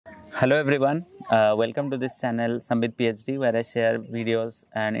Hello everyone, welcome to this channel SambitPhD, where I share videos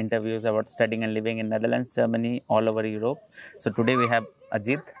and interviews about studying and living in Netherlands, Germany, all over Europe. So today we have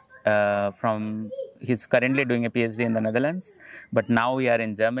Ajit he's currently doing a PhD in the Netherlands, but now we are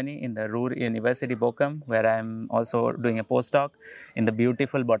in Germany in the Ruhr University Bochum, where I'm also doing a postdoc in the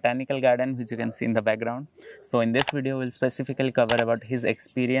beautiful botanical garden, which you can see in the background. So in this video, we'll specifically cover about his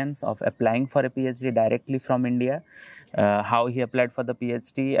experience of applying for a PhD directly from India, how he applied for the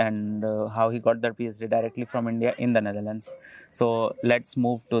PhD and how he got the PhD directly from India in the Netherlands. So let's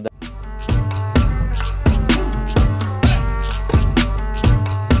move to the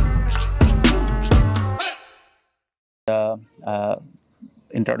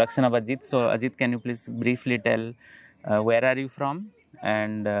introduction of Ajit. So Ajit, can you please briefly tell where are you from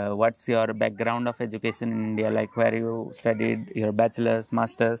and what's your background of education in India, like where you studied your bachelor's,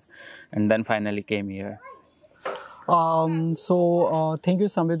 master's, and then finally came here? Thank you,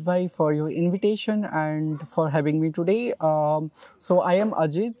 SambitPhD, for your invitation and for having me today. So I am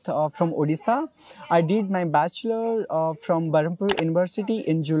Ajit from Odisha. I did my bachelor from Berhampur University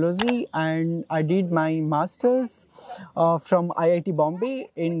in Zoology, and I did my master's from IIT Bombay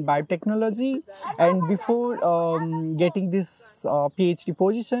in biotechnology. And before getting this PhD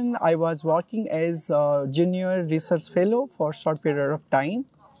position, I was working as a junior research fellow for a short period of time.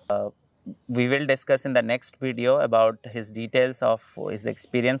 We will discuss in the next video about his details of his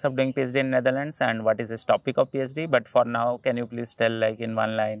experience of doing PhD in Netherlands and what is his topic of PhD. But for now, can you please tell, like in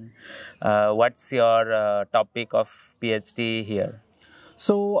one line, what's your topic of PhD here?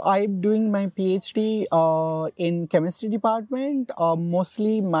 So I'm doing my PhD in chemistry department.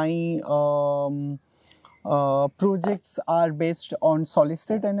 Mostly my projects are based on solid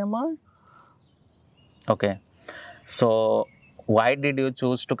state NMR. Okay, so why did you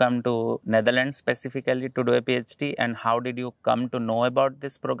choose to come to Netherlands specifically to do a PhD, and how did you come to know about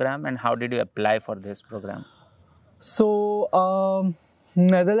this program, and how did you apply for this program? So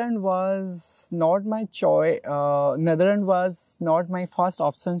Netherlands was not my choice. Netherlands was not my first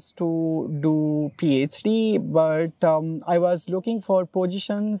options to do PhD, but I was looking for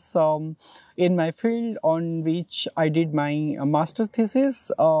positions in my field on which I did my master's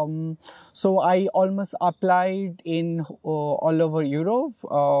thesis. So I almost applied in all over Europe,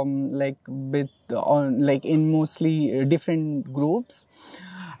 in mostly different groups.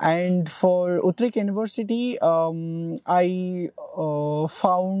 And for Utrecht University, I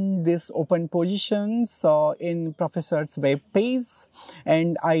found these open positions in professor's web page,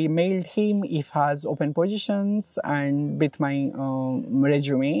 and I mailed him if has open positions and with my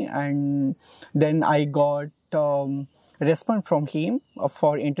resume, and then I got response from him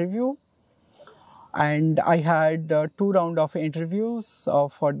for interview. And I had 2 rounds of interviews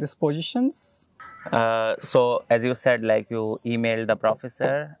for these positions. So as you said, like you emailed the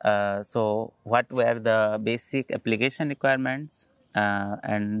professor, so what were the basic application requirements?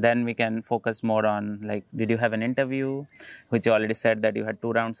 And then we can focus more on, like, did you have an interview, which you already said that you had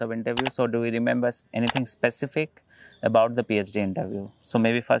 2 rounds of interview. So do you remember anything specific about the PhD interview? So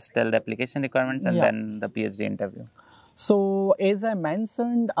maybe first tell the application requirements and then the PhD interview. So as I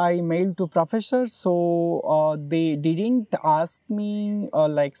mentioned, I mailed to professors, so they didn't ask me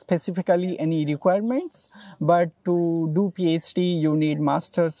like specifically any requirements, but to do PhD you need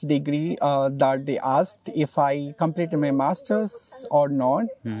master's degree, that they asked if I completed my master's or not,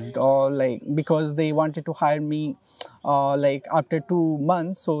 because they wanted to hire me like after 2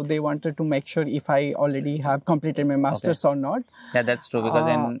 months, so they wanted to make sure if I already have completed my master's or not. Yeah, that's true, because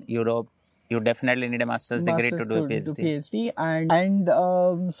in Europe you definitely need a master's degree to do a PhD.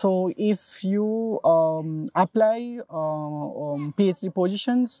 So if you apply PhD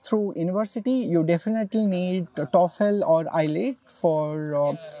positions through university, you definitely need TOEFL or IELTS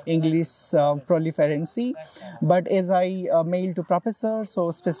for English proficiency. But as I mailed to professor,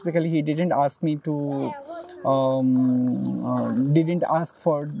 so specifically he didn't ask me to didn't ask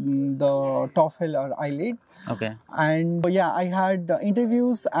for the TOEFL or IELTS. Okay. And yeah, I had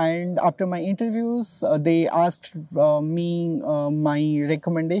interviews, and after my interviews, they asked me my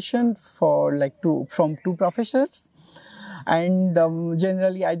recommendation for from 2 professors. And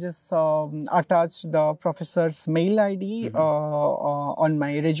generally, I just attached the professor's mail ID on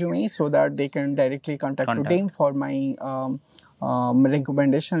my resume so that they can directly contact to them for my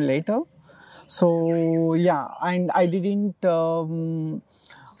recommendation later. So yeah, and I didn't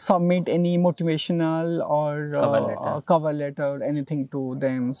submit any motivational or cover letter or anything to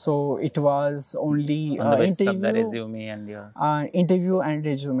them. So it was only interview, of the resume and your interview and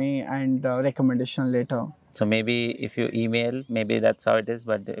resume and recommendation letter. So maybe if you email, maybe that's how it is.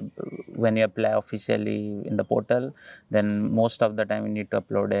 But when you apply officially in the portal, then most of the time you need to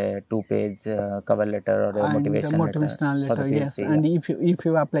upload a 2-page cover letter or a And motivation motivational for the letter, yes. PhD. And if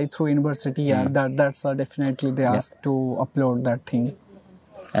you apply through university, yeah, that's definitely they ask to upload that thing.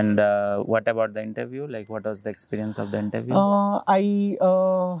 And what about the interview? Like, what was the experience of the interview?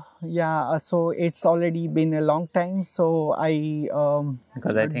 So it's already been a long time. So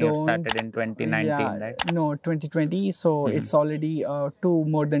Because I think it started in 2019, right? No, 2020. So it's already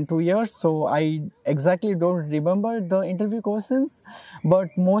more than 2 years. So I exactly don't remember the interview questions,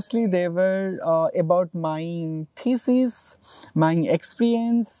 but mostly they were about my thesis, my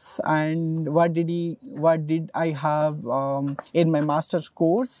experience, and what did I have in my master's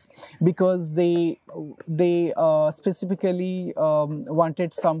course, because they specifically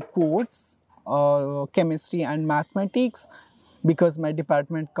wanted some codes, chemistry and mathematics, because my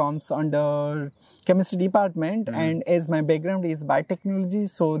department comes under chemistry department, and as my background is biotechnology,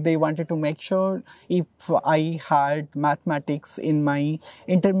 so they wanted to make sure if I had mathematics in my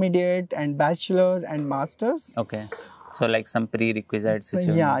intermediate and bachelor and masters. Okay, so like some prerequisites.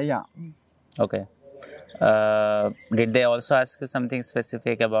 Yeah. Okay. Did they also ask you something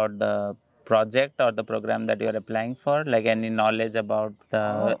specific about the project or the program that you're applying for, like any knowledge about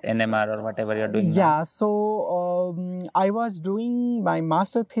the NMR or whatever you're doing? Yeah, so I was doing my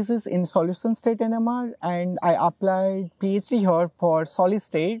master thesis in solution state NMR, and I applied PhD here for solid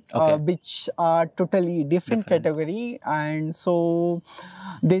state, which are totally different category. And so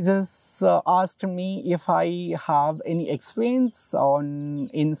they just asked me if I have any experience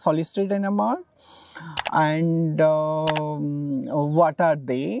in solid state NMR, and what are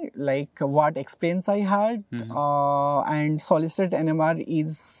they, like what experience I had. And solid state NMR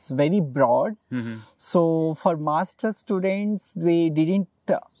is very broad, so for master students they didn't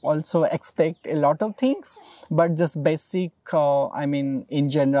also expect a lot of things, but just basic in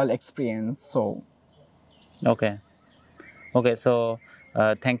general experience. So okay, so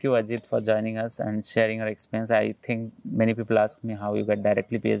thank you, Ajit, for joining us and sharing your experience. I think many people ask me how you got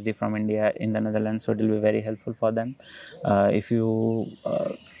directly PhD from India in the Netherlands, so it will be very helpful for them. If you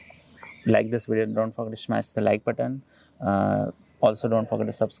like this video, don't forget to smash the like button. Also, don't forget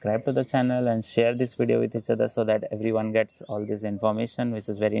to subscribe to the channel and share this video with each other so that everyone gets all this information, which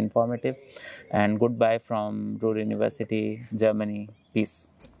is very informative. And goodbye from Ruhr University, Germany.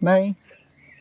 Peace. bye.